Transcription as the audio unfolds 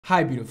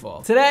Hi,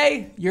 beautiful.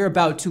 Today, you're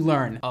about to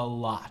learn a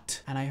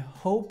lot, and I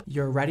hope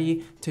you're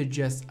ready to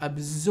just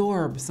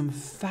absorb some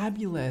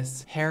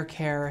fabulous hair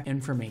care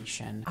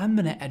information. I'm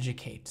gonna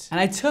educate, and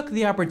I took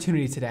the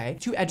opportunity today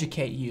to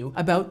educate you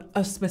about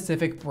a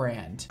specific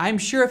brand. I'm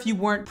sure if you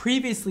weren't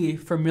previously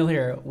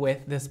familiar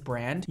with this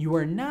brand, you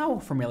are now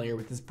familiar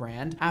with this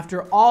brand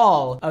after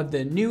all of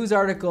the news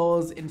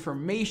articles,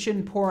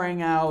 information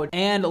pouring out,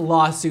 and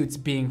lawsuits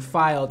being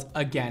filed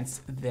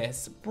against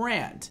this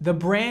brand. The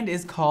brand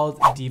is called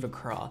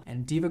DevaCurl,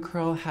 and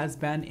DevaCurl has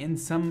been in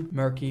some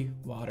murky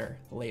water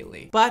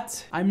lately.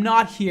 But I'm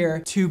not here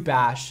to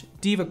bash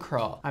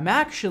DevaCurl. I'm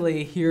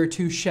actually here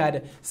to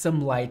shed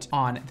some light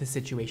on the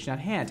situation at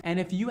hand. And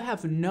if you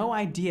have no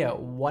idea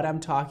what I'm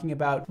talking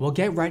about, well,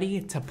 get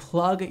ready to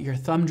plug your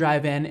thumb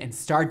drive in and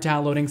start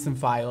downloading some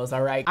files,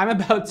 all right? I'm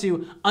about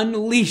to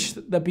unleash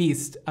the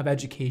beast of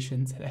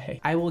education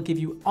today. I will give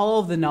you all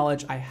of the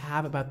knowledge I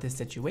have about this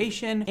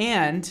situation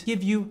and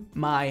give you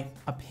my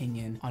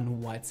opinion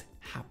on what's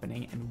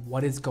happening and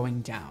what is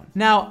going down.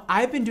 Now,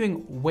 I've been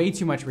doing way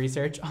too much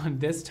research on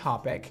this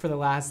topic for the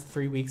last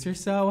 3 weeks or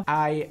so.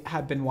 I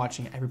have been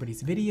watching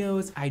everybody's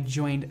videos. I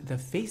joined the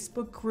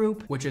Facebook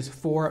group, which is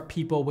for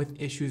people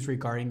with issues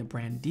regarding the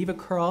brand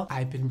DevaCurl.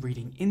 I've been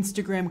reading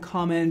Instagram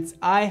comments.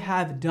 I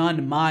have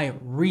done my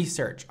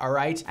research, all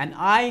right? And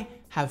I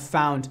have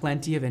found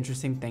plenty of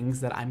interesting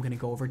things that I'm gonna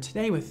go over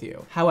today with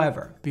you.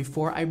 However,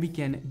 before I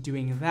begin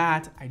doing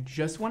that, I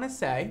just wanna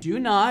say, do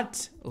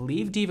not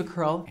leave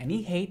DevaCurl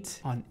any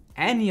hate on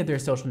any of their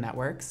social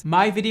networks.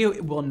 My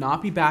video will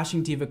not be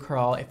bashing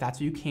DevaCurl. If that's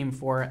what you came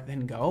for,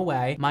 then go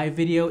away. My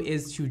video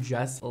is to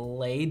just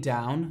lay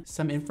down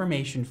some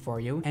information for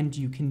you and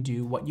you can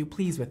do what you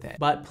please with it.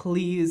 But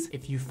please,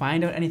 if you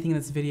find out anything in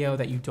this video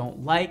that you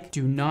don't like,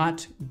 do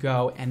not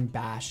go and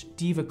bash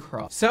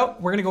DevaCurl. So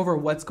we're gonna go over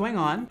what's going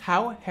on,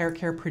 how hair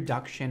care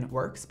production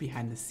works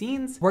behind the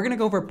scenes. We're gonna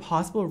go over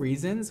possible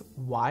reasons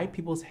why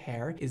people's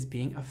hair is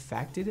being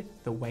affected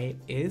the way it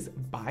is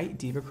by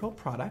DevaCurl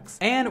products.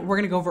 And we're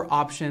gonna go over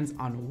options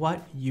on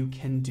what you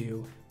can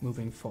do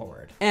moving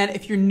forward. And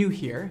if you're new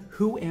here,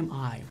 who am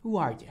I? Who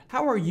are you?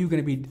 How are you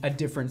gonna be a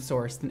different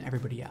source than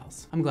everybody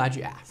else? I'm glad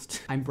you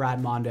asked. I'm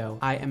Brad Mondo.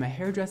 I am a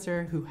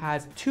hairdresser who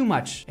has too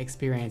much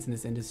experience in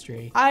this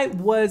industry. I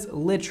was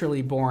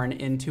literally born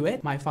into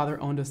it. My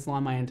father owned a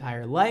salon my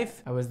entire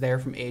life. I was there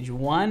from age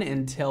 1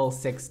 until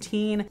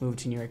 16, moved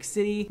to New York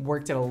City,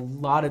 worked at a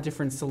lot of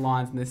different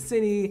salons in the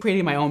city,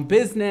 created my own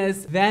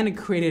business, then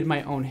created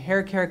my own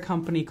hair care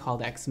company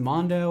called X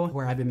Mondo,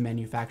 where I've been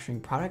manufacturing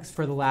products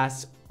for the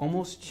last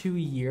almost 2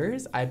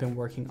 years. I've been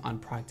working on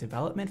product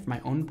development for my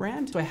own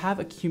brand. So I have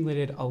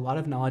accumulated a lot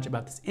of knowledge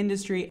about this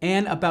industry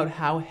and about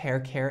how hair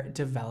care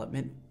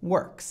development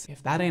works.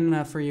 If that ain't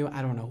enough for you,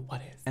 I don't know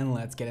what is. And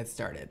let's get it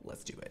started.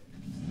 Let's do it.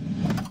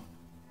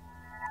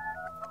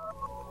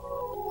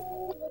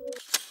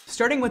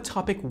 Starting with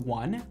topic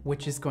 1,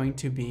 which is going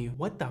to be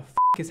what the f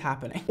is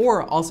happening,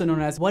 or also known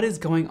as what is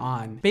going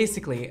on.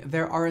 Basically,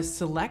 there are a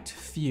select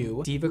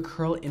few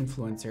DevaCurl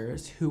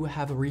influencers who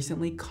have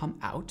recently come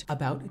out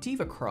about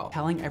DevaCurl,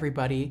 telling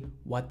everybody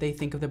what they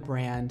think of the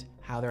brand,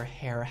 how their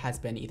hair has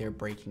been either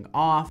breaking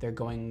off, they're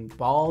going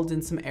bald in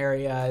some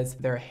areas,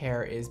 their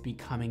hair is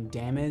becoming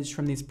damaged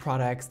from these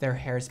products, their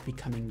hair is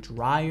becoming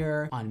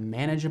drier,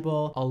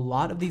 unmanageable. A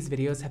lot of these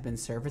videos have been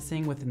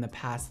surfacing within the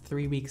past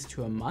 3 weeks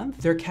to a month.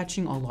 They're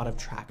catching a lot of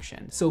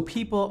traction. So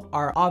people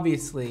are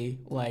obviously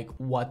like,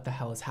 what the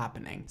hell is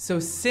happening?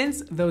 So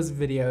since those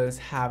videos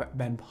have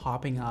been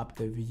popping up,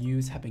 the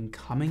views have been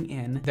coming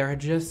in, there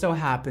just so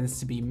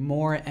happens to be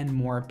more and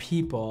more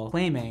people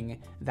claiming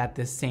that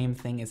the same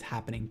thing is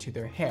happening to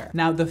their hair.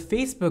 Now, the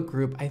Facebook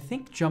group, I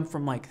think, jumped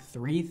from like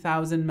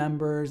 3,000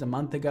 members a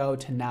month ago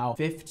to now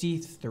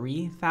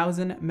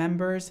 53,000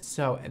 members.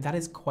 So that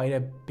is quite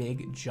a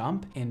big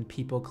jump in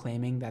people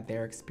claiming that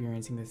they're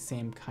experiencing the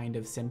same kind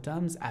of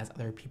symptoms as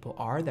other people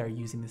are that are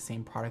using the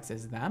same products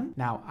as them.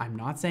 Now, I'm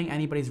not saying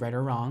anybody's right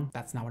or wrong.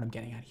 That's not what I'm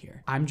getting at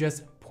here. I'm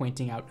just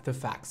pointing out the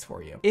facts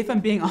for you. If I'm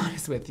being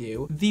honest with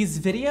you, these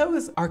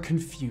videos are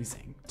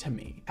confusing to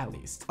me, at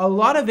least. A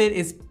lot of it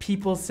is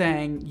people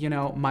saying, you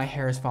know, my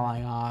hair is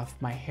falling off,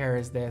 my hair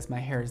is this, my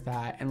hair is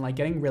that, and like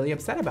getting really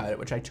upset about it,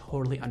 which I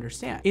totally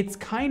understand. It's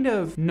kind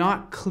of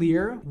not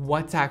clear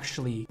what's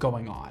actually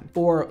going on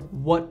or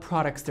what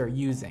products they're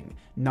using.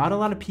 Not a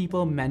lot of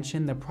people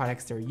mention the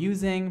products they're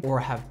using or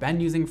have been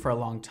using for a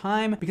long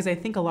time, because I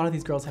think a lot of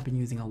these girls have been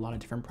using a lot of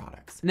different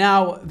products.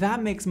 Now,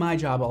 that makes my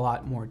job a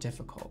lot more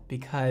difficult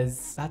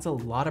because that's a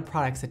lot of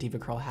products that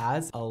DevaCurl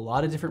has, a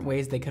lot of different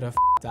ways they could have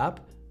f***ed up.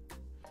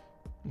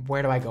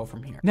 Where do I go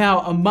from here? Now,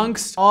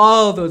 amongst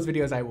all those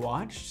videos I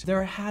watched,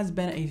 there has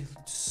been a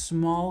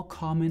small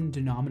common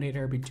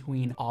denominator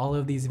between all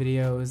of these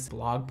videos,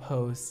 blog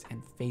posts,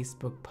 and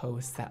Facebook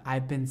posts that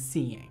I've been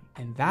seeing.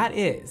 and that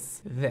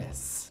is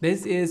this.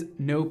 This is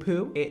No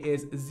Poo. It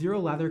is Zero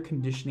Lather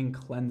Conditioning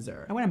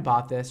Cleanser. I went and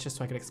bought this just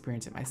so I could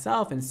experience it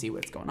myself and see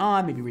what's going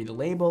on, maybe read the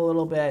label a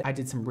little bit. I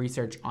did some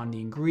research on the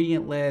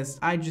ingredient list.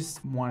 I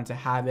just wanted to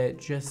have it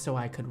just so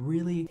I could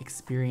really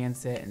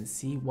experience it and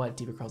see what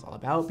DevaCurl is all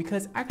about,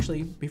 because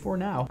actually, before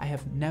now, I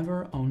have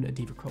never owned a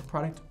DevaCurl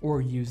product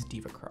or used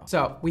DevaCurl.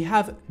 So we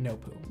have No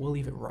Poo. We'll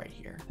leave it right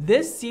here.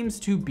 This seems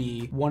to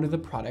be one of the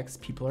products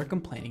people are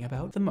complaining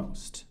about the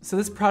most. So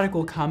this product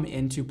will come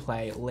into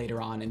play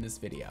later on in this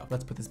video.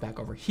 Let's put this back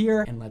over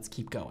here and let's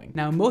keep going.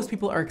 Now, most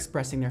people are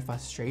expressing their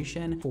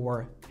frustration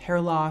for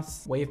hair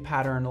loss, wave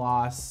pattern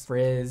loss,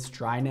 frizz,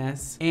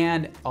 dryness,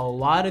 and a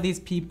lot of these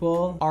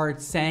people are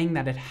saying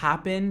that it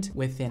happened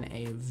within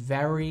a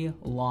very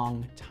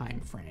long time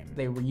frame.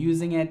 They were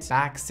using it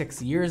back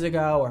 6 years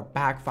ago or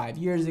back 5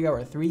 years ago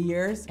or 3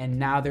 years, and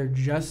now they're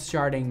just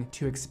starting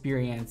to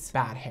experience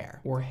bad hair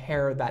or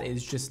hair that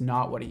is just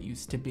not what it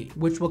used to be,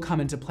 which will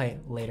come into play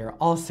later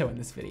also in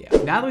this video.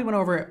 Now that we went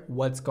over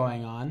what's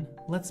going on,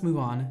 let's move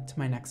on to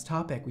my next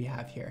topic we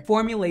have here: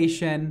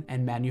 formulation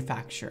and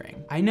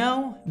manufacturing. I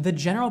know the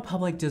general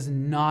public does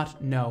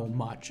not know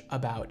much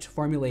about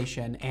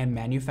formulation and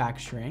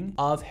manufacturing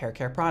of hair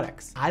care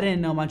products. I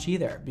didn't know much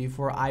either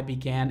before I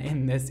began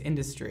in this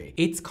industry.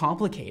 It's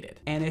complicated,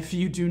 and if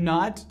you do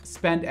not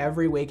spend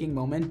every waking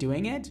moment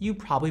doing it, you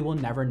probably will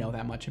never know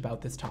that much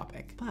about this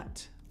topic.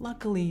 But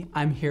luckily,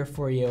 I'm here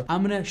for you.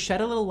 I'm gonna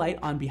shed a little light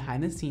on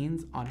behind the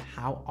scenes on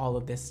how all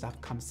of this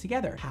stuff comes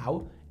together,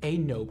 how a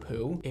No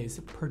Poo is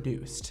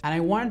produced. And I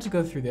wanted to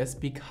go through this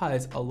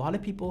because a lot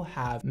of people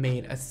have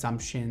made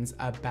assumptions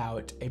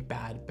about a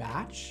bad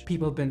batch.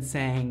 People have been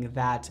saying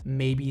that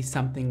maybe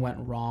something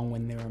went wrong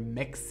when they were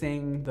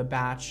mixing the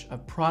batch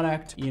of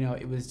product. You know,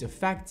 it was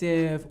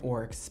defective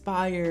or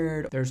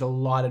expired. There's a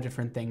lot of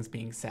different things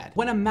being said.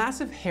 When a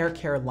massive hair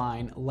care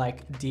line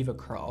like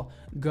DevaCurl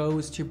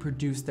goes to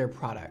produce their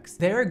products,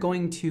 they're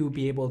going to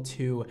be able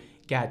to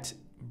get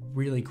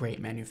really great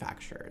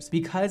manufacturers.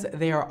 Because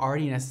they are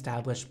already an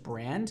established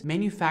brand,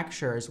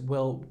 manufacturers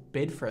will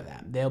bid for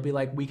them. They'll be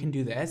like, we can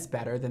do this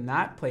better than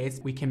that place.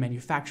 We can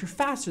manufacture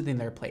faster than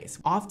their place.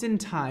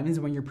 Oftentimes,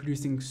 when you're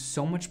producing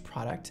so much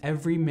product,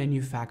 every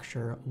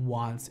manufacturer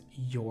wants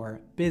your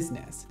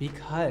business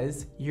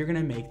because you're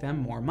gonna make them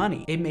more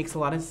money. It makes a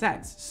lot of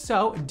sense.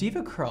 So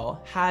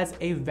DevaCurl has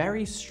a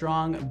very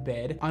strong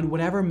bid on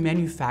whatever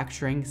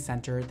manufacturing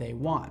center they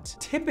want.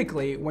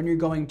 Typically, when you're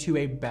going to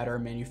a better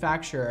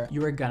manufacturer,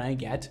 you are gonna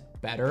get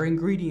better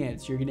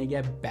ingredients, you're gonna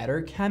get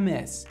better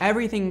chemists,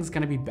 everything's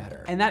gonna be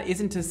better. And that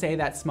isn't to say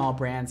that small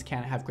brands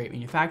can't have great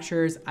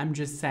manufacturers. I'm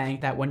just saying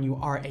that when you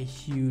are a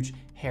huge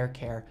hair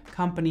care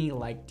company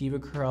like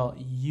DevaCurl,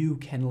 you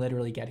can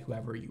literally get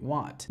whoever you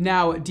want.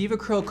 Now,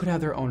 DevaCurl could have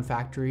their own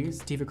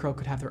factories, DevaCurl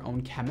could have their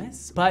own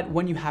chemists, but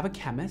when you have a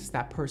chemist,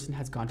 that person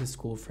has gone to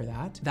school for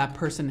that. That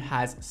person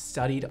has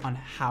studied on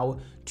how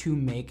to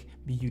make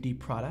beauty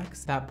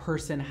products. That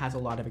person has a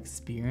lot of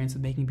experience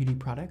with making beauty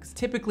products.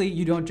 Typically,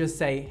 you don't just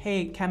say,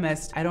 hey,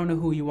 chemist, I don't know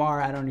who you are,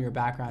 I don't know your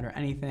background or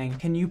anything.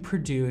 Can you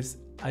produce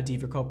a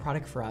DevaCurl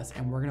product for us,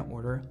 and we're gonna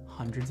order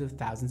hundreds of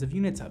thousands of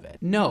units of it?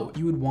 No,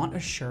 you would want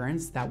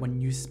assurance that when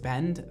you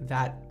spend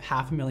that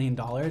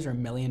 $500,000 or $1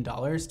 million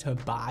to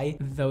buy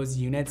those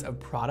units of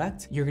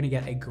product, you're gonna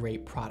get a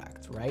great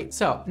product, right?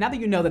 So now that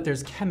you know that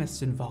there's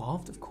chemists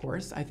involved, of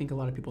course, I think a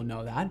lot of people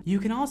know that, you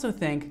can also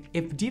think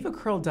if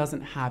DevaCurl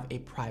doesn't have a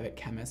private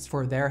chemist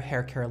for their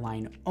hair care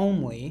line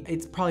only,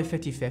 it's probably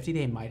 50-50.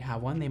 They might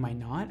have one, they might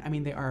not. I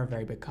mean, they are a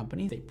very big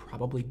company, they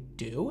probably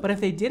do. But if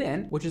they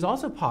didn't, which is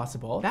also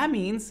possible, that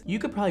means you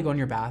could probably go in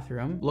your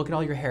bathroom, look at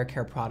all your hair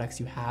care products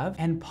you have,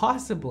 and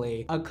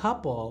possibly a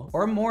couple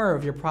or more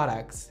of your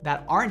products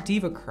that aren't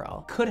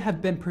DevaCurl could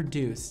have been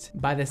produced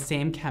by the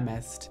same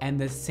chemist and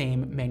the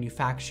same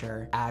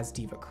manufacturer as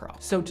DevaCurl.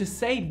 So to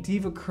say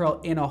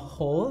DevaCurl in a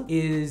whole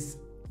is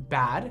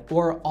bad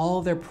or all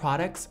of their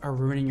products are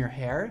ruining your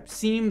hair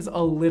seems a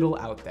little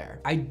out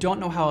there. I don't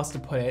know how else to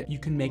put it. You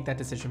can make that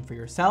decision for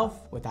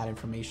yourself with that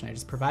information I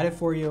just provided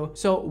for you.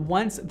 So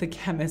once the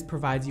chemist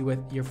provides you with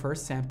your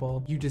first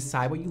sample, you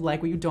decide what you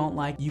like, what you don't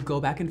like, you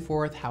go back and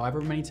forth however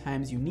many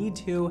times you need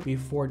to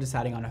before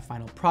deciding on a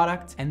final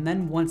product. And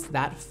then once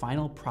that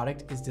final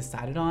product is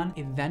decided on,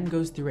 it then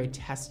goes through a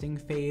testing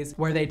phase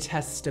where they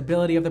test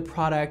stability of the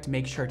product,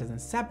 make sure it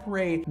doesn't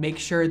separate, make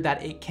sure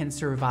that it can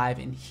survive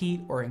in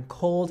heat or in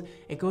cold.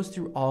 It goes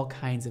through all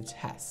kinds of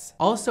tests.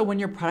 Also, when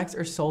your products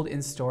are sold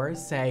in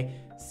stores, say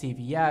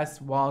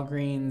CVS,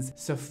 Walgreens,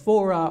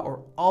 Sephora,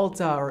 or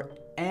Ulta, or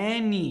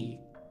any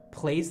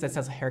place that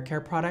sells hair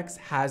care products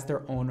has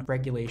their own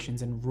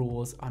regulations and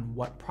rules on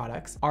what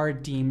products are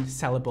deemed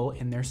sellable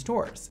in their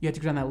stores. You have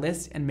to go down that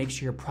list and make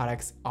sure your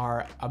products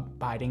are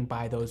abiding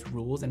by those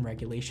rules and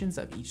regulations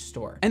of each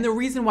store. And the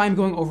reason why I'm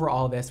going over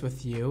all this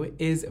with you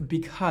is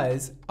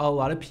because a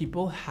lot of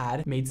people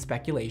had made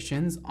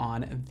speculations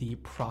on the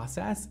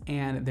process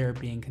and there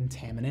being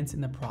contaminants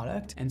in the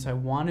product. And so I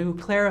want to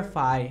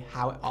clarify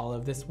how all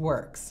of this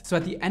works. So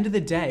at the end of the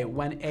day,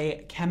 when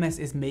a chemist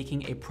is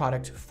making a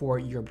product for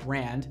your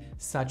brand,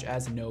 such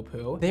as no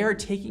poo. They are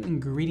taking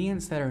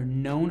ingredients that are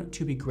known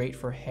to be great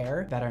for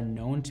hair, that are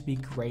known to be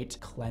great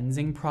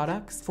cleansing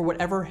products for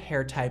whatever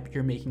hair type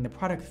you're making the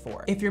product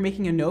for. If you're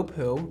making a no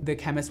poo, the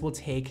chemist will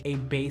take a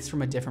base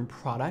from a different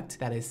product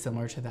that is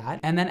similar to that,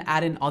 and then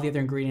add in all the other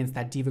ingredients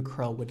that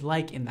DevaCurl would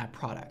like in that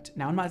product.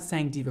 Now, I'm not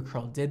saying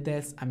DevaCurl did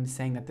this, I'm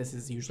saying that this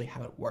is usually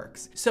how it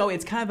works. So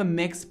it's kind of a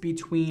mix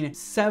between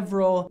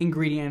several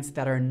ingredients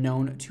that are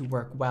known to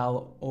work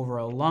well over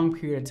a long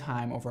period of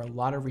time, over a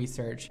lot of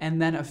research,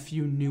 and then a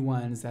few new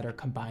ones that are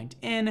combined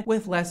in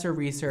with lesser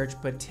research,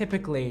 but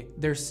typically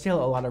there's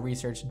still a lot of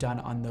research done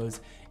on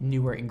those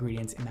newer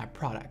ingredients in that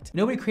product.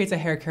 Nobody creates a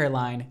hair care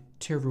line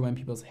to ruin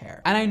people's hair.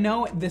 And I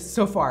know this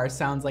so far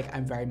sounds like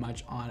I'm very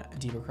much on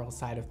DevaCurl's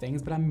side of things,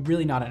 but I'm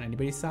really not on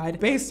anybody's side.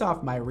 Based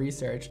off my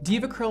research,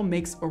 DevaCurl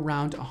makes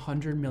around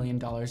 $100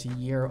 million a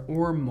year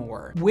or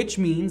more, which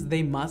means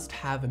they must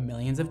have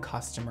millions of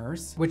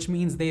customers, which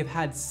means they've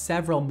had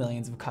several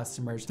millions of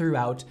customers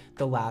throughout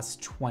the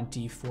last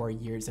 24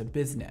 years of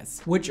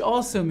business, which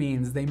also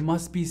means they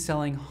must be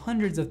selling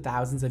hundreds of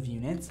thousands of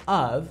units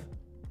of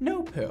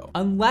no poo.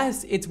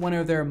 Unless it's one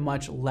of their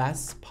much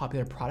less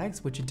popular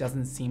products, which it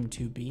doesn't seem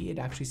to be. It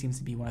actually seems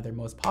to be one of their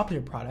most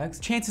popular products.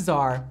 Chances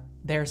are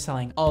they're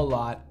selling a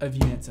lot of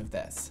units of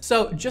this.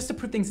 So just to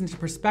put things into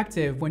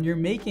perspective, when you're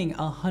making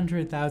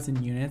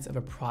 100,000 units of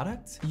a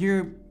product,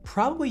 you're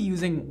probably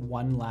using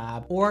one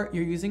lab, or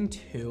you're using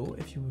two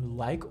if you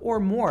like, or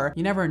more.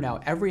 You never know.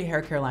 Every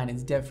hair care line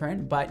is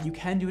different, but you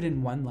can do it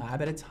in one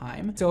lab at a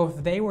time. So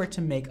if they were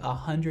to make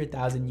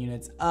 100,000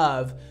 units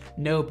of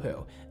no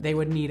poo, they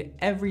would need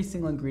every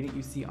single ingredient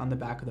you see on the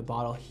back of the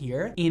bottle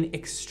here in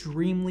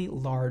extremely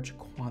large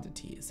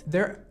quantities.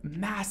 They're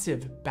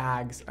massive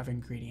bags of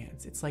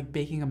ingredients. It's like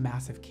baking a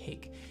massive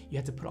cake. You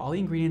have to put all the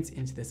ingredients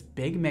into this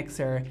big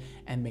mixer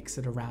and mix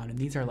it around. And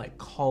these are like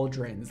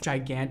cauldrons,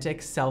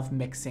 gigantic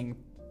self-mixing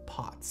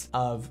pots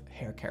of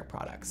hair care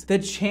products. The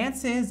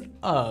chances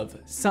of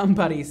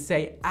somebody,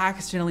 say,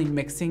 accidentally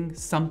mixing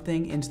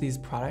something into these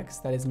products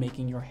that is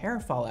making your hair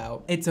fall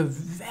out, it's a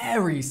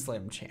very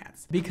slim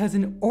chance. Because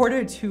in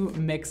order to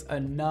mix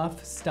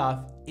enough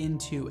stuff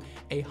into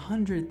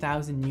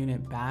 100,000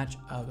 unit batch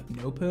of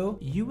no poo,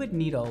 you would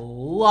need a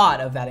lot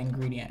of that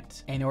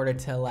ingredient in order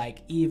to like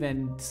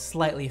even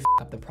slightly f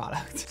up the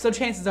product. So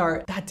chances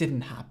are that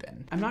didn't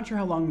happen. I'm not sure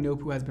how long no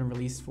poo has been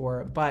released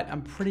for, but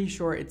I'm pretty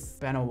sure it's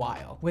been a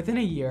while. Within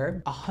a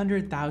year,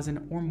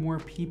 100,000 or more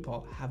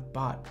people have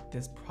bought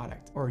this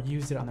product or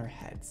used it on their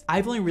heads.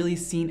 I've only really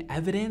seen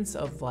evidence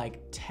of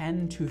like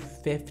 10 to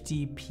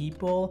 50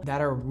 people that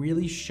are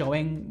really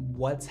showing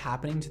what's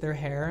happening to their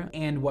hair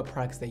and what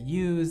products they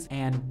use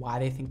and why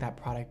they think that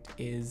product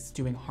is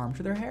doing harm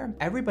to their hair.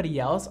 Everybody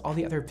else, all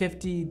the other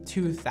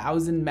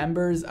 52,000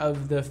 members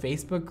of the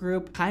Facebook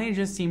group, kind of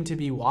just seem to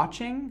be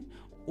watching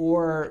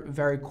or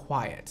very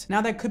quiet.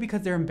 Now that could be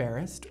because they're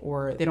embarrassed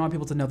or they don't want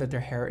people to know that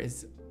their hair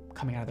is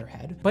coming out of their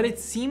head. But it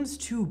seems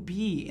to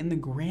be, in the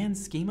grand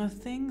scheme of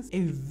things,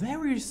 a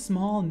very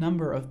small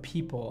number of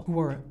people who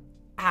are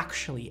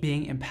actually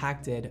being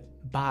impacted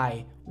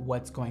by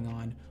what's going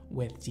on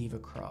with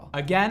DevaCurl.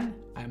 Again,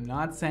 I'm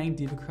not saying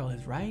DevaCurl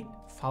is right.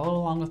 Follow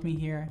along with me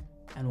here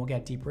and we'll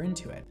get deeper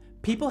into it.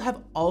 People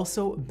have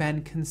also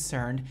been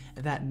concerned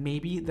that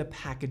maybe the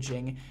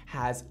packaging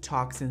has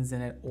toxins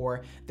in it,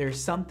 or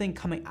there's something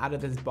coming out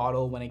of this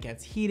bottle when it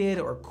gets heated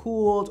or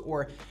cooled,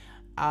 or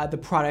the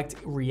product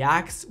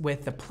reacts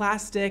with the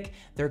plastic,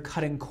 they're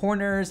cutting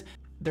corners,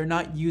 they're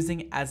not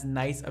using as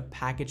nice of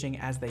packaging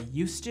as they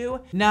used to.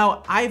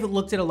 Now, I've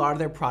looked at a lot of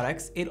their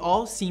products. It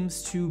all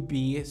seems to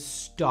be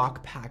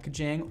stock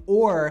packaging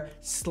or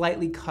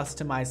slightly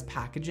customized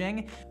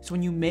packaging. So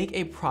when you make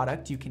a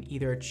product, you can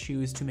either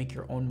choose to make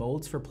your own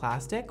molds for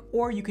plastic,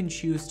 or you can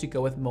choose to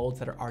go with molds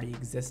that are already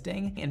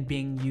existing and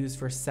being used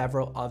for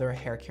several other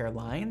hair care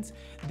lines.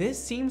 This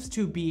seems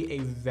to be a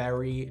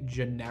very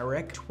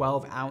generic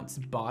 12-ounce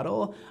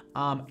bottle,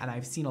 and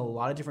I've seen a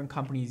lot of different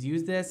companies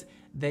use this.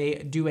 They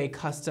do a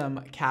custom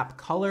cap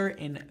color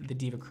in the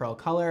DevaCurl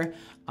color,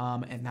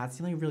 and that's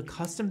the only real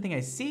custom thing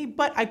I see,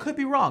 but I could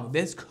be wrong.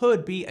 This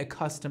could be a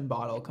custom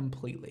bottle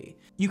completely.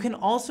 You can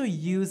also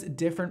use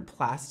different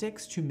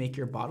plastics to make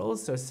your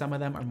bottles, so some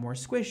of them are more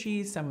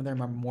squishy, some of them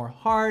are more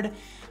hard,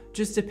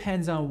 just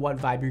depends on what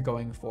vibe you're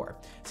going for.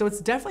 So it's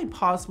definitely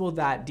possible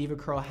that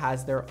DevaCurl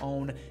has their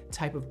own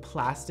type of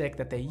plastic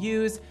that they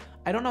use.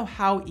 I don't know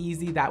how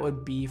easy that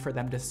would be for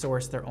them to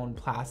source their own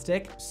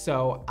plastic,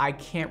 so I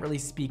can't really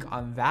speak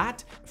on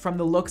that. From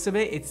the looks of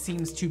it, it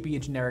seems to be a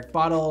generic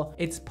bottle.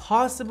 It's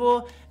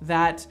possible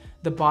that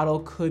the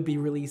bottle could be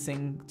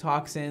releasing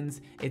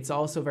toxins. It's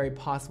also very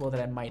possible that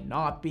it might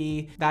not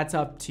be. That's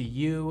up to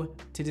you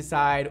to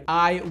decide.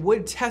 I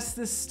would test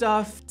this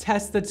stuff,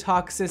 test the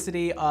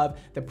toxicity of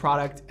the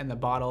product and the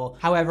bottle.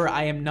 However,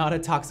 I am not a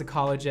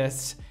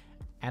toxicologist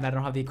and I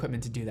don't have the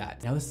equipment to do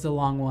that. Now, this is a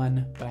long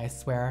one, but I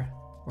swear,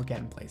 we're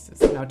getting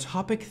places. Now,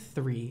 topic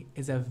 3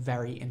 is a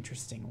very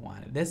interesting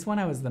one. This one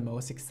I was the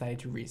most excited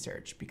to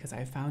research because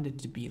I found it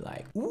to be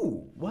like,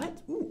 ooh,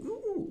 what? Ooh,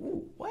 ooh, ooh,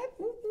 ooh, what?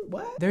 Ooh, ooh,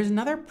 what? There's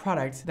another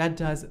product that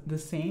does the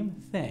same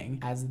thing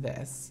as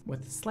this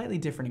with slightly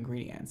different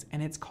ingredients,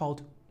 and it's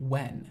called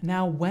Wen.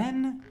 Now,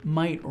 Wen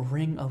might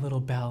ring a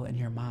little bell in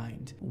your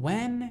mind.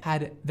 Wen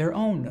had their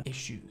own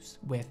issues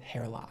with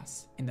hair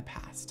loss in the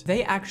past.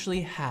 They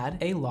actually had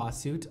a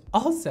lawsuit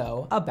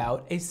also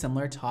about a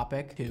similar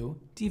topic to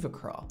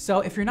DevaCurl. So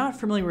if you're not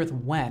familiar with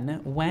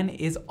Wen, Wen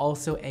is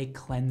also a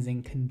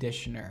cleansing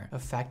conditioner,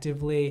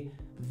 effectively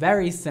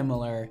very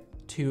similar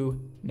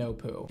to no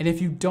poo. And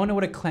if you don't know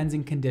what a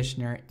cleansing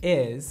conditioner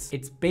is,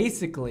 it's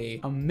basically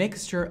a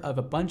mixture of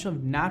a bunch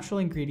of natural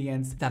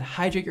ingredients that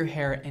hydrate your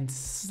hair and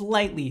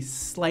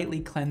slightly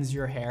cleanse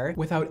your hair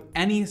without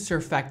any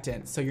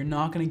surfactants. So you're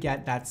not gonna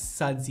get that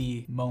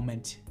sudsy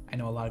moment I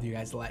know a lot of you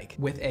guys like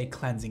with a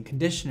cleansing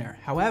conditioner.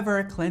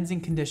 However,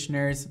 cleansing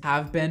conditioners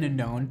have been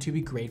known to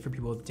be great for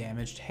people with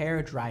damaged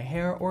hair, dry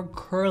hair, or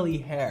curly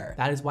hair.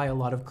 That is why a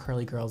lot of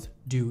curly girls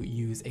do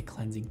use a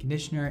cleansing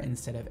conditioner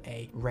instead of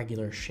a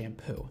regular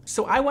shampoo.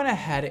 So I went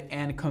ahead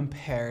and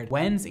compared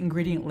Wen's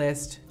ingredient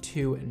list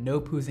to No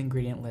Poo's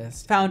ingredient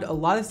list, found a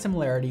lot of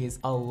similarities,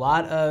 a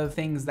lot of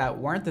things that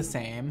weren't the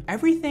same.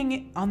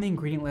 Everything on the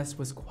ingredient list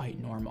was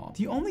quite normal.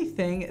 The only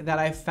thing that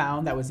I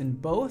found that was in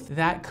both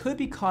that could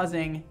be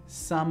causing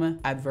some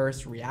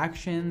adverse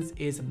reactions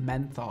is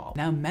menthol.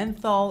 Now,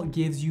 menthol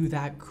gives you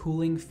that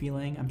cooling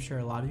feeling. I'm sure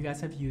a lot of you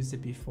guys have used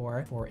it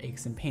before for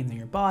aches and pains in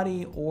your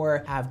body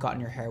or have gotten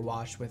your hair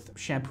washed with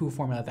shampoo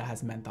formula that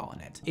has menthol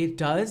in it. It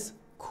does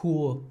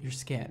cool your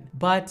skin,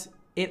 but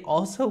it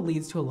also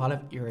leads to a lot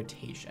of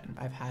irritation.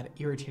 I've had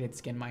irritated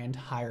skin my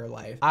entire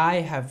life. I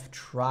have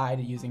tried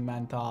using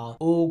menthol.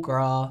 Oh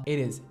girl, it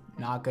is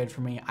not good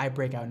for me. I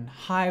break out in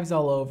hives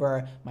all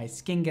over, my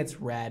skin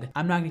gets red.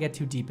 I'm not gonna get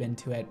too deep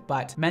into it,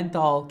 but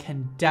menthol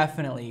can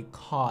definitely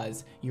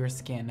cause your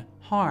skin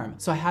harm.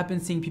 So I have been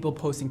seeing people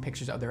posting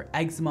pictures of their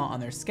eczema on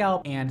their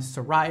scalp and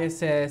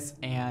psoriasis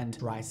and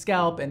dry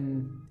scalp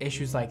and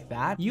issues like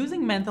that.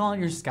 Using menthol on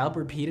your scalp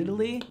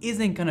repeatedly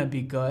isn't gonna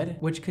be good,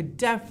 which could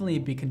definitely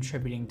be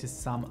contributing to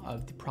some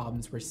of the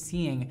problems we're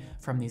seeing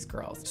from these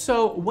girls.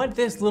 So what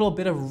this little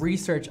bit of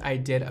research I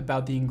did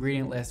about the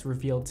ingredient list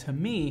revealed to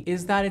me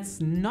is that it's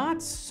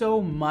not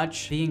so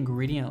much the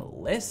ingredient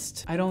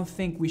list I don't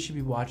think we should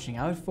be watching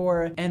out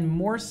for, and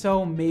more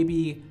so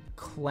maybe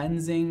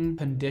cleansing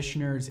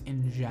conditioners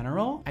in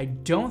general. I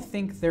don't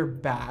think they're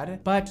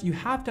bad, but you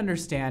have to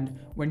understand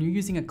when you're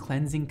using a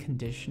cleansing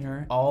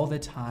conditioner all the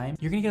time,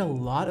 you're gonna get a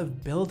lot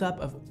of buildup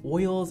of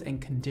oils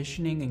and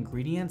conditioning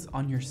ingredients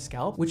on your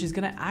scalp, which is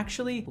gonna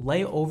actually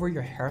lay over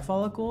your hair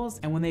follicles.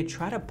 And when they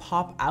try to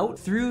pop out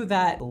through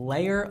that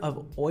layer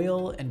of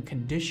oil and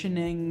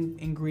conditioning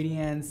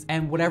ingredients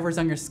and whatever's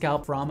on your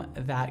scalp from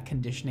that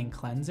conditioning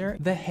cleanser,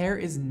 the hair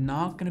is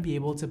not gonna be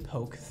able to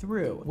poke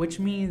through, which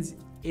means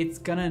it's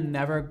gonna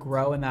never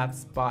grow in that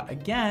spot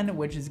again,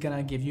 which is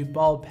gonna give you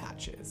bald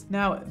patches.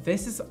 Now,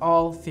 this is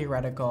all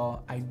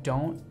theoretical. I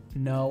don't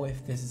know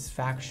if this is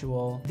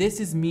factual. This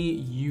is me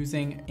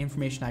using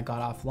information I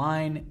got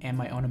offline and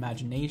my own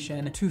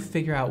imagination to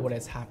figure out what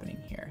is happening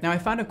here. Now, I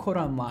found a quote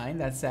online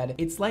that said,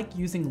 "It's like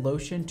using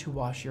lotion to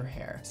wash your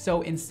hair.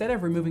 So instead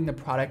of removing the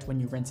product when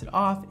you rinse it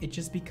off, it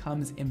just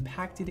becomes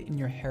impacted in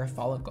your hair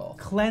follicle."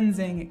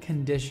 Cleansing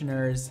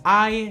conditioners,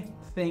 I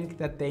think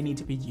that they need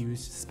to be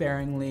used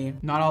sparingly,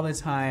 not all the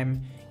time.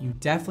 You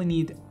definitely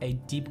need a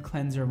deep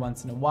cleanser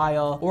once in a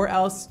while, or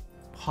else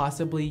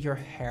possibly your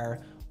hair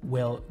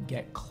will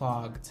get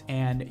clogged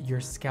and your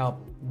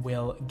scalp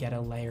will get a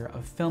layer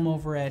of film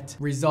over it,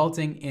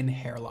 resulting in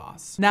hair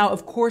loss. Now,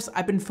 of course,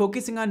 I've been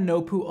focusing on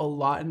no poo a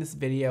lot in this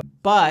video,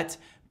 but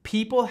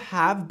people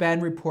have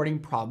been reporting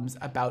problems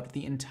about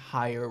the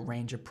entire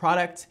range of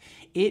products.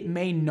 It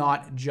may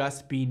not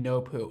just be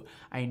no poo.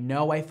 I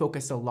know I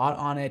focused a lot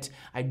on it.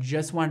 I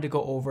just wanted to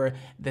go over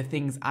the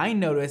things I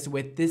noticed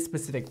with this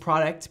specific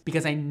product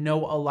because I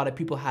know a lot of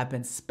people have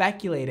been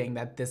speculating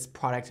that this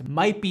product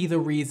might be the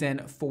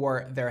reason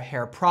for their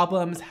hair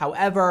problems.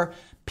 However,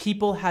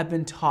 people have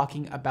been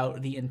talking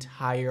about the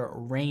entire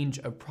range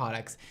of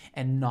products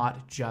and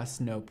not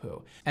just no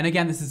poo. And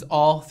again, this is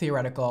all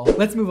theoretical.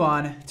 Let's move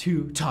on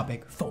to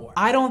topic 4.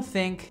 I don't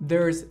think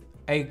there's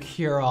a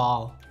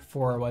cure-all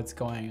for what's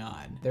going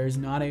on. There's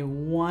not a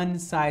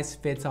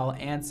one-size-fits-all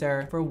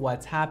answer for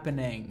what's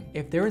happening.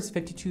 If there was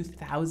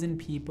 52,000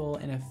 people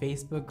in a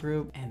Facebook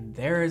group and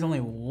there is only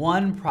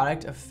one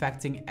product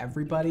affecting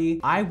everybody,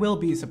 I will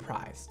be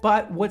surprised.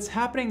 But what's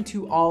happening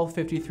to all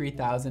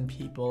 53,000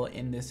 people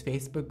in this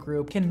Facebook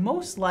group can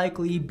most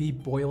likely be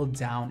boiled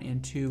down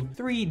into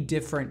 3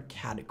 different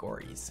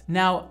categories.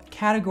 Now,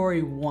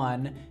 category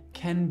 1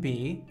 can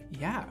be,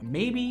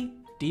 maybe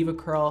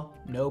DevaCurl,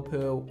 no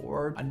poo,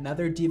 or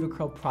another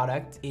DevaCurl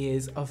product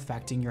is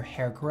affecting your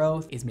hair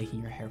growth, is making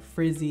your hair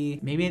frizzy.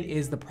 Maybe it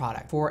is the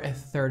product for a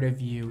third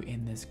of you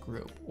in this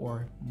group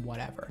or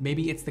whatever.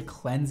 Maybe it's the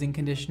cleansing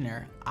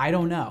conditioner. I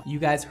don't know. You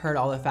guys heard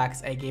all the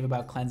facts I gave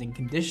about cleansing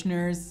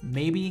conditioners.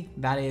 Maybe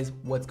that is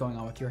what's going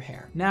on with your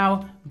hair.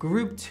 Now,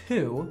 group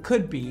 2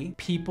 could be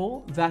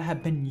people that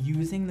have been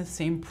using the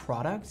same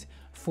product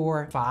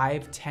for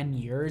 5, 10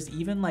 years,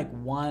 even like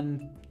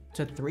 1,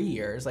 to 3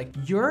 years, like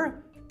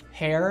your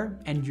hair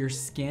and your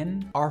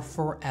skin are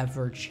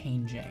forever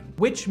changing,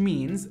 which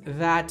means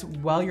that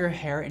while your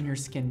hair and your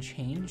skin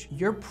change,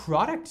 your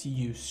product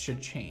use should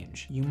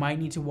change. You might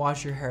need to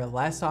wash your hair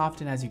less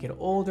often as you get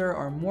older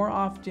or more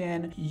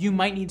often. You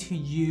might need to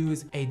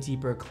use a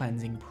deeper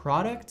cleansing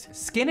product.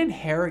 Skin and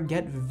hair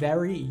get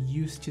very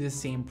used to the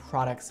same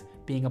products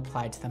being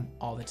applied to them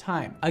all the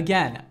time.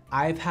 Again,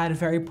 I've had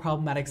very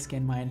problematic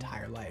skin my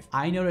entire life.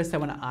 I noticed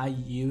that when I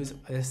use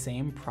the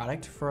same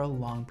product for a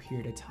long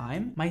period of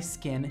time, my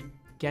skin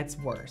gets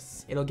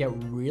worse. It'll get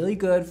really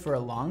good for a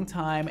long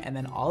time, and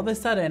then all of a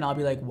sudden I'll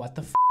be like, what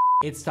the f?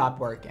 It stopped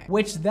working,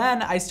 which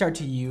then I start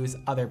to use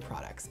other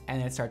products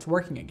and it starts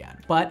working again.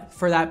 But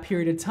for that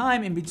period of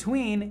time in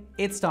between,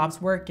 it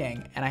stops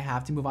working and I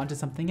have to move on to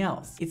something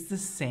else. It's the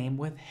same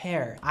with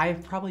hair.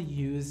 I've probably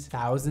used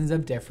thousands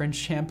of different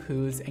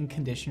shampoos and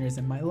conditioners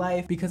in my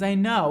life because I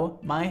know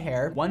my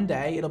hair, one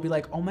day it'll be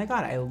like, oh my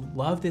God, I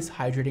love this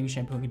hydrating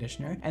shampoo and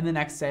conditioner. And the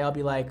next day I'll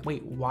be like,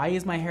 wait, why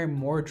is my hair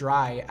more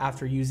dry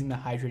after using the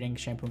hydrating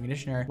shampoo and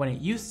conditioner when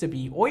it used to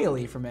be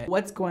oily from it?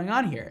 What's going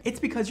on here? It's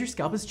because your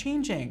scalp is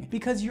changing.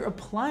 Because you're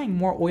applying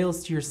more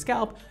oils to your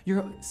scalp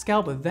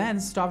then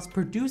stops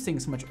producing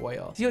so much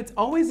oil. So it's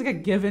always like a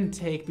give and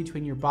take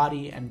between your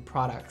body and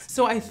products.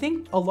 So I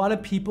think a lot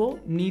of people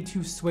need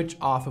to switch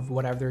off of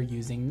whatever they're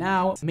using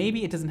now.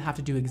 Maybe it doesn't have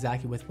to do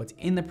exactly with what's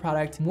in the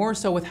product, more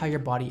so with how your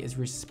body is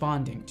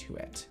responding to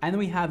it. And then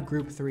we have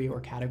group 3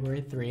 or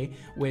category 3,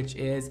 which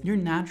is you're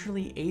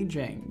naturally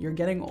aging. You're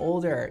getting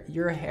older.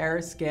 Your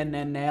hair, skin,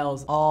 and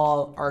nails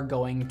all are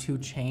going to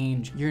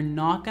change. You're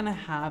not gonna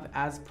have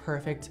as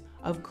perfect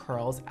of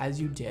curls as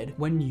you did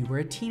when you were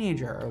a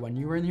teenager or when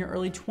you were in your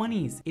early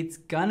 20s. It's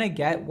gonna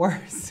get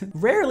worse.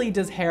 Rarely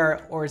does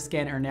hair or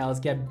skin or nails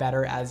get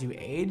better as you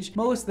age.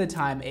 Most of the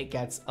time it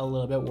gets a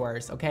little bit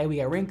worse, okay? We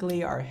get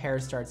wrinkly, our hair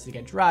starts to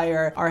get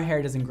drier, our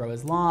hair doesn't grow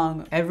as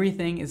long.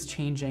 Everything is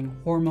changing,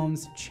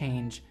 hormones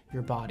change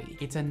your body.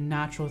 It's a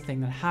natural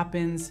thing that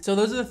happens. So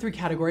those are the 3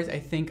 categories I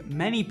think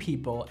many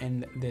people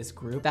in this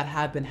group that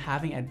have been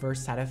having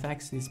adverse side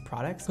effects to these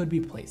products could be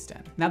placed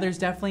in. Now there's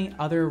definitely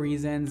other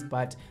reasons,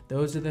 but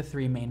those are the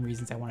 3 main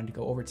reasons I wanted to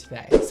go over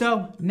today.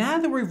 So now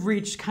that we've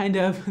reached kind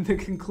of the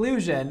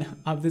conclusion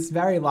of this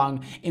very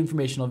long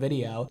informational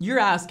video, you're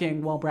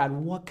asking, well, Brad,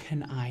 what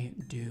can I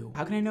do?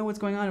 How can I know what's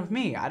going on with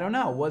me? I don't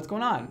know what's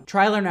going on.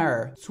 Trial and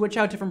error. Switch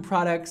out different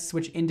products,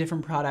 switch in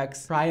different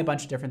products, try a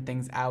bunch of different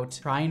things out,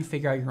 try and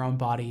figure out your own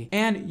body.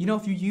 And you know,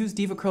 if you use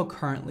DevaCurl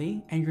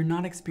currently and you're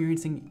not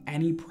experiencing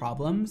any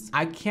problems,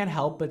 I can't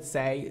help but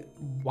say,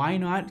 why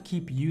not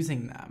keep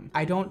using them?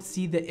 I don't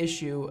see the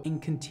issue in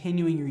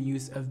continuing your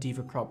use of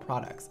DevaCurl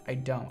products. I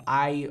don't.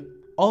 I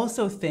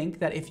also think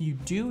that if you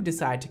do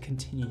decide to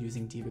continue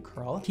using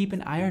DevaCurl, keep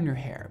an eye on your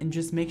hair and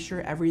just make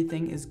sure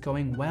everything is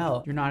going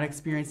well. You're not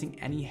experiencing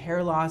any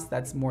hair loss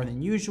that's more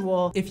than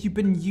usual. If you've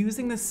been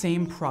using the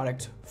same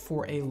product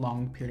for a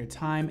long period of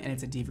time and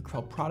it's a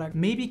DevaCurl product,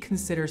 maybe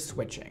consider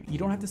switching. You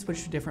don't have to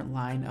switch to a different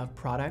line of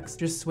products,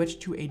 just switch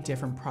to a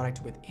different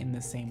product within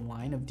the same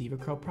line of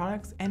DevaCurl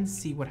products and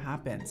see what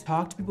happens.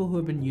 Talk to people who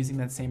have been using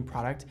that same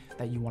product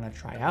that you want to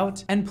try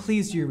out, and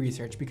please do your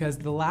research, because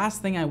the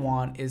last thing I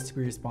want is to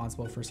be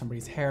responsible for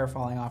somebody's hair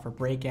falling off or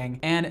breaking.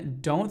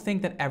 And don't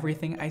think that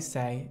everything I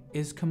say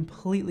is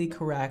completely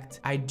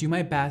correct. I do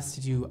my best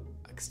to do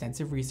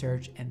extensive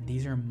research, and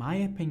these are my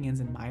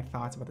opinions and my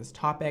thoughts about this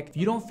topic. If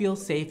you don't feel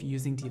safe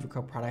using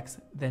DevaCurl products,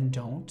 then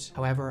don't.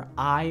 However,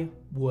 I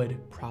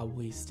would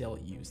probably still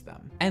use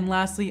them. And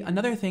lastly,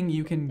 another thing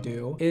you can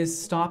do is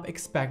stop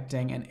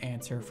expecting an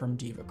answer from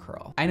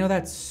DevaCurl. I know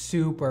that's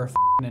super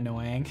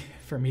annoying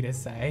for me to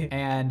say,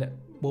 and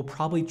will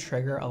probably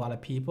trigger a lot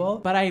of people,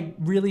 but I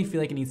really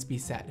feel like it needs to be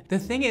said. The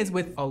thing is,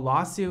 with a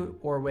lawsuit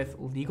or with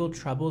legal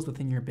troubles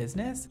within your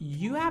business,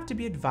 you have to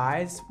be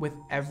advised with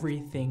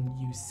everything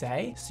you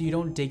say so you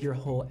don't dig your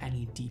hole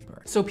any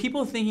deeper. So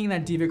people thinking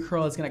that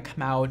DevaCurl is gonna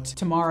come out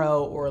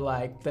tomorrow or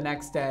like the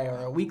next day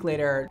or a week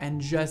later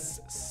and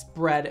just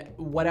spread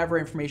whatever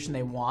information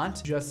they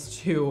want just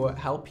to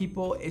help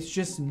people, it's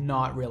just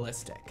not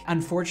realistic.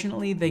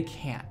 Unfortunately, they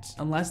can't.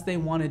 Unless they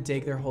wanna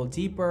dig their hole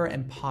deeper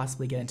and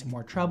possibly get into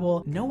more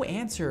trouble, no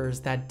answers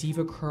that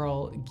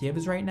DevaCurl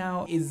gives right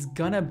now is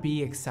gonna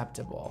be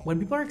acceptable. When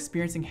people are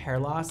experiencing hair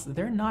loss,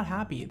 they're not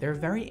happy. They're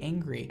very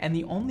angry. And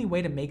the only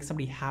way to make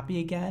somebody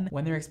happy again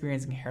when they're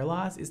experiencing hair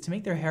loss is to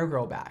make their hair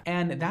grow back.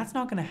 And that's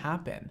not gonna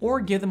happen.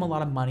 Or give them a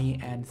lot of money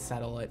and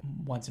settle it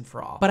once and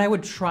for all. But I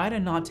would try to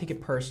not take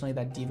it personally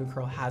that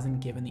DevaCurl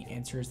hasn't given the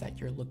answers that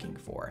you're looking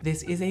for.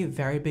 This is a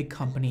very big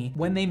company.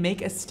 When they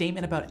make a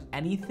statement about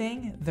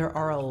anything, there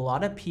are a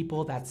lot of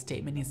people that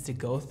statement needs to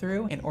go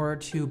through in order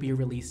to be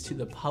released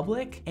to the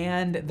public,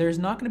 and there's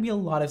not going to be a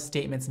lot of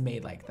statements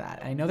made like that.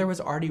 And I know there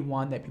was already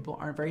one that people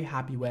aren't very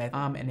happy with,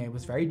 and it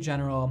was very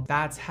general.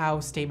 That's how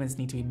statements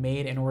need to be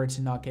made in order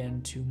to not get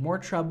into more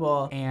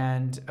trouble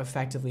and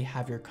effectively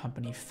have your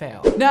company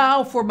fail.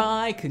 Now for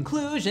my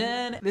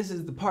conclusion, this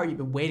is the part you've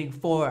been waiting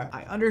for.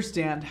 I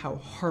understand how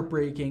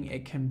heartbreaking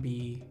it can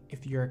be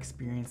if you're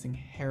experiencing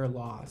hair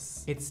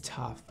loss. It's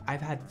tough.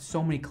 I've had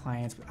so many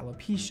clients with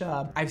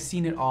alopecia. I've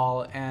seen it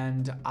all,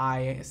 and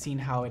I've seen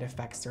how it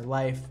affects their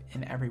life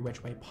in every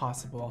which way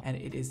possible, and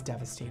it is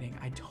devastating.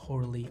 I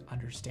totally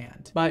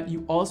understand. But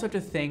you also have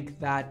to think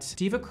that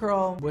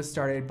DevaCurl was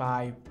started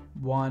by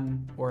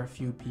one or a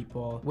few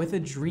people with a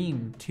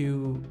dream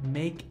to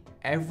make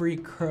every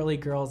curly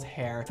girl's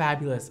hair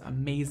fabulous,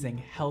 amazing,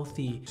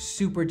 healthy,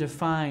 super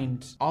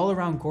defined, all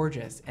around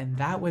gorgeous. And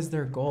that was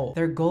their goal.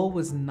 Their goal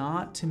was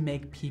not to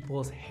make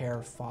people's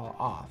hair fall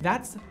off.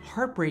 That's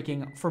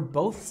heartbreaking for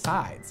both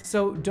sides.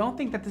 So don't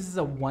think that this is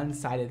a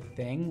one-sided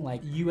thing.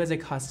 Like, you as a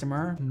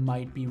customer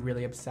might be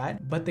really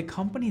upset, but the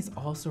company's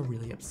also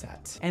really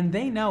upset. And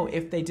they know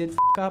if they did f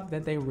up,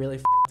 that they really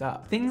f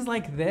up. Things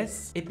like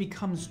this, it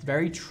becomes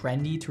very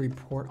trendy to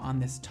report on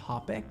this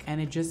topic,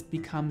 and it just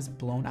becomes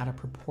blown out of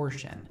proportion.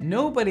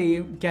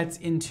 Nobody gets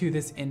into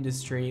this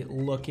industry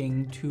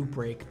looking to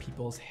break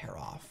people's hair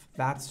off.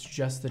 That's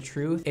just the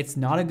truth. It's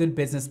not a good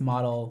business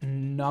model.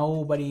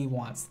 Nobody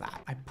wants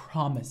that, I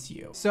promise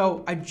you.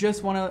 So I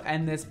just want to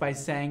end this by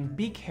saying,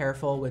 be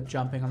careful with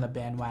jumping on the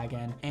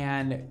bandwagon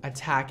and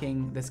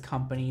attacking this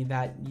company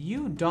that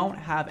you don't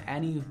have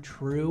any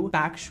true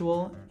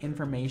factual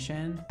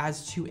information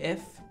as to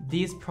if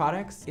these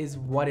products is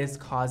what is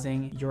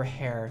causing your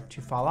hair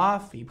to fall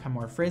off, become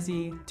more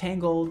frizzy,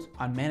 tangled,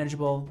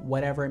 unmanageable,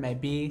 whatever it may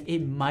be.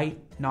 It might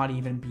not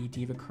even be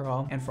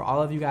DevaCurl. And for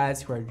all of you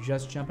guys who are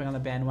just jumping on the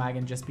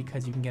bandwagon just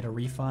because you can get a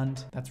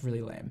refund, that's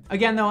really lame.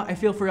 Again though, I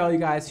feel for all you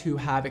guys who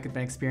have been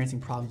experiencing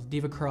problems with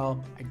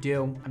DevaCurl. I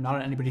do. I'm not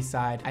on anybody's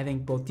side. I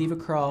think both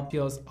DevaCurl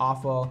feels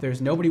awful.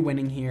 There's nobody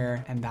winning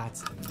here, and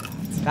that's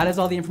that is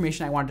all the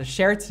information I wanted to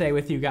share today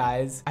with you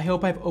guys. I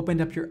hope I've opened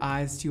up your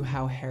eyes to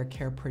how hair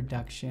care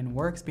production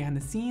works behind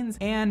the scenes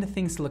and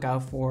things to look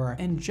out for,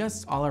 and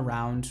just all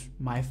around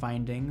my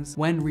findings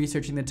when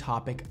researching the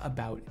topic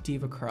about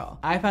DevaCurl.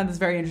 I found this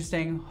very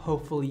interesting.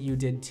 Hopefully you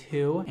did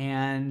too.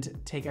 And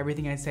take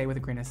everything I say with a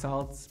grain of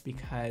salt,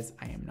 because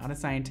I am not a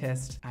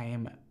scientist. I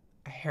am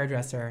a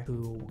hairdresser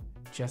who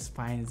just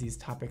finds these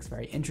topics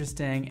very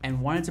interesting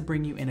and wanted to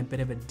bring you in a bit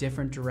of a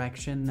different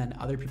direction than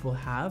other people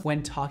have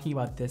when talking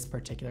about this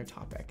particular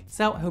topic.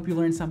 So I hope you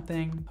learned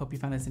something, hope you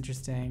found this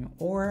interesting,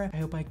 or I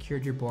hope I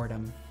cured your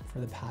boredom for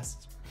the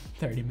past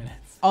 30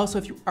 minutes. Also,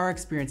 if you are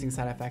experiencing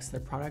side effects to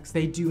their products,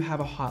 they do have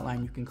a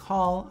hotline you can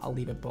call. I'll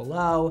leave it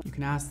below. You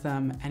can ask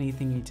them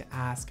anything you need to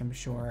ask, I'm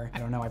sure. I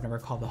don't know, I've never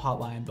called the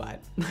hotline, but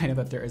I know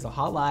that there is a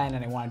hotline,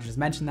 and I wanted to just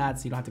mention that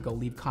so you don't have to go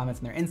leave comments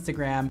on their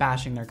Instagram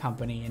bashing their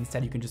company.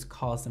 Instead, you can just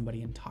call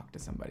somebody and talk to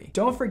somebody.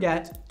 Don't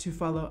forget to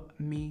follow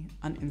me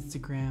on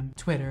Instagram,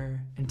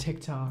 Twitter, and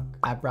TikTok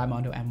at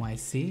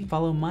BradmondoNYC.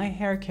 Follow my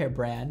hair care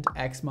brand,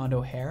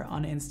 Xmondo Hair,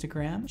 on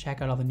Instagram.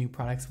 Check out all the new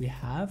products we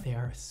have. They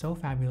are so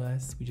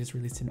fabulous. We just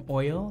released an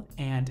oil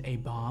and a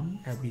balm.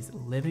 Everybody's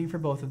living for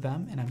both of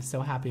them, and I'm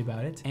so happy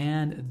about it.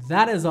 And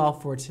that is all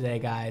for today,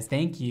 guys.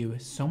 Thank you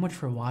so much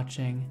for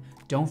watching.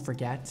 Don't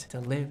forget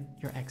to live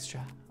your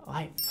extra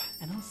life,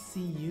 and I'll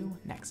see you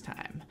next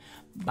time.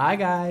 Bye,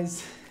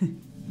 guys.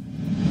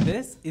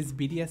 This is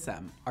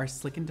BDSM, our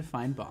Slick and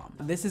Define Balm.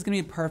 This is gonna be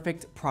a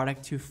perfect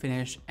product to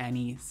finish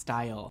any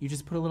style. You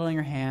just put a little in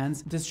your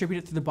hands, distribute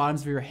it to the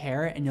bottoms of your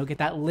hair, and you'll get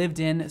that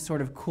lived-in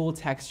sort of cool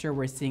texture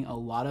we're seeing a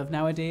lot of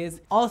nowadays.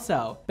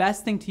 Also,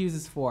 best thing to use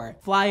this for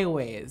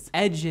flyaways,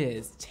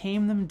 edges,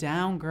 tame them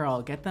down,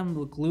 girl. Get them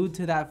glued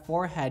to that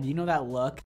forehead. You know that look.